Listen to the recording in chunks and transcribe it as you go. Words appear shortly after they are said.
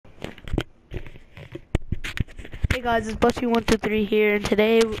Hey guys, it's Busty123 here, and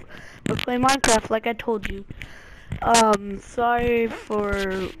today we're playing Minecraft like I told you. Sorry for...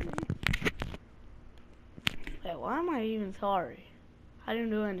 Wait, why am I even sorry? I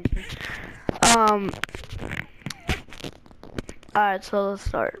didn't do anything. Alright, so let's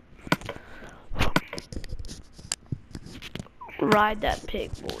start. Ride that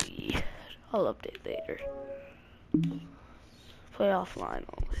pig, boy. I'll update later. Play offline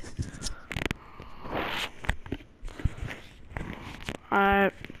only.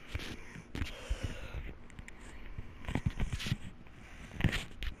 Alright.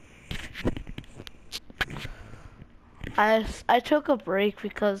 I took a break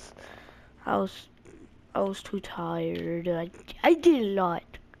because I was too tired. I did a lot.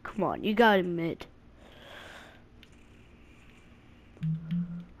 Come on, you gotta admit.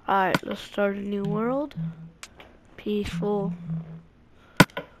 Alright, let's start a new world. Peaceful.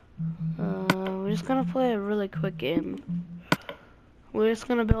 We're just gonna play a really quick game. We're just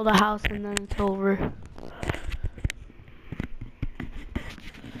gonna build a house and then it's over.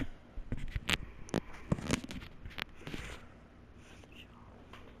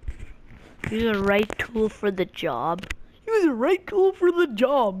 Use the right tool for the job. Use the right tool for the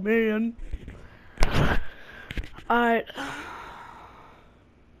job, man. Alright.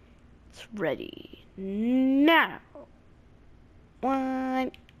 It's ready. Now.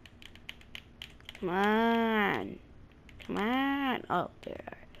 One. Come on. Come on. Oh,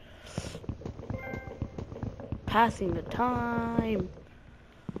 there. Passing the time.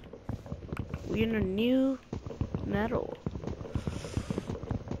 We're in a new metal.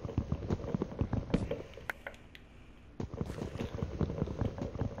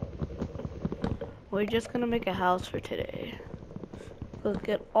 We're just gonna make a house for today. Let's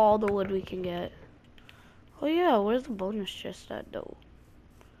get all the wood we can get. Oh yeah, where's the bonus chest at though?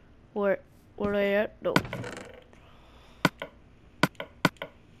 Where they at though?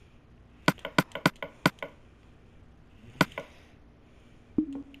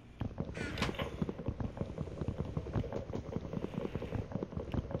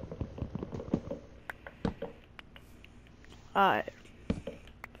 Alright.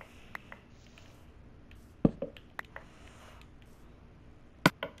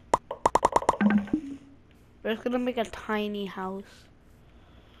 We're just gonna make a tiny house.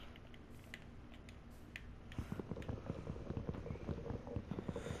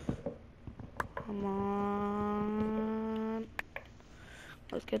 Come on.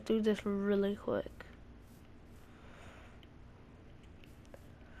 Let's get through this really quick.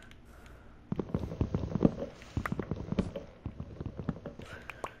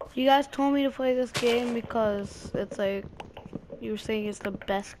 You guys told me to play this game because it's like, you were saying it's the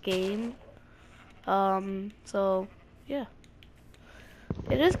best game. So, yeah.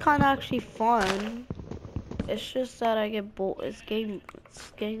 It is kind of actually fun. It's just that I get bored. It's getting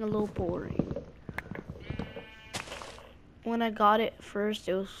a little boring. When I got it first,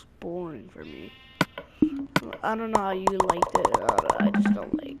 it was boring for me. I don't know how you liked it. I just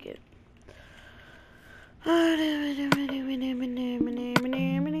don't like it.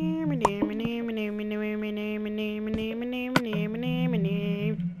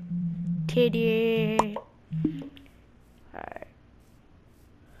 Titty. Alright.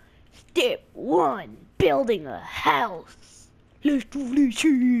 Step 1, building a house. Let's do this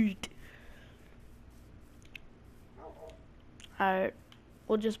shit. Alright,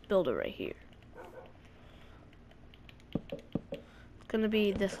 we'll just build it right here. It's gonna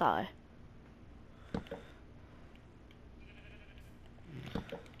be this high.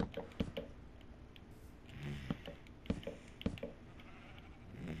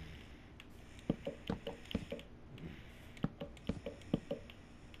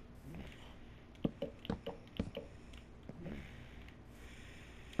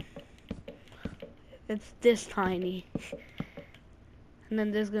 It's this tiny. And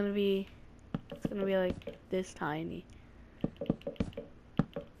then it's gonna be like this tiny.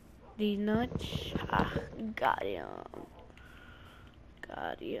 These nuts, got him.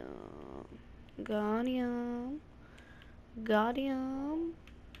 Got him. Got him. Got him.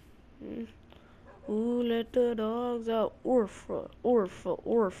 Ooh, let the dogs out. Orpha, Orpha,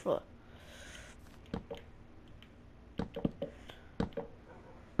 Orpha.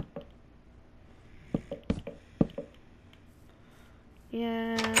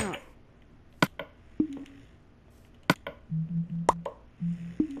 Yeah.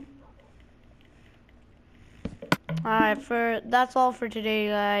 Alright, that's all for today,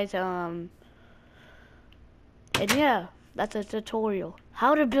 guys. And yeah, that's a tutorial.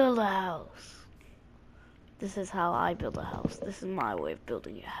 How to build a house. This is how I build a house. This is my way of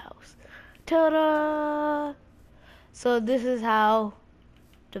building a house. Ta-da! So this is how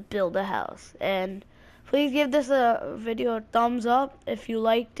to build a house. And please give this a video a thumbs up if you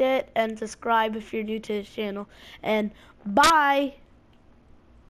liked it, and subscribe if you're new to this channel. And bye!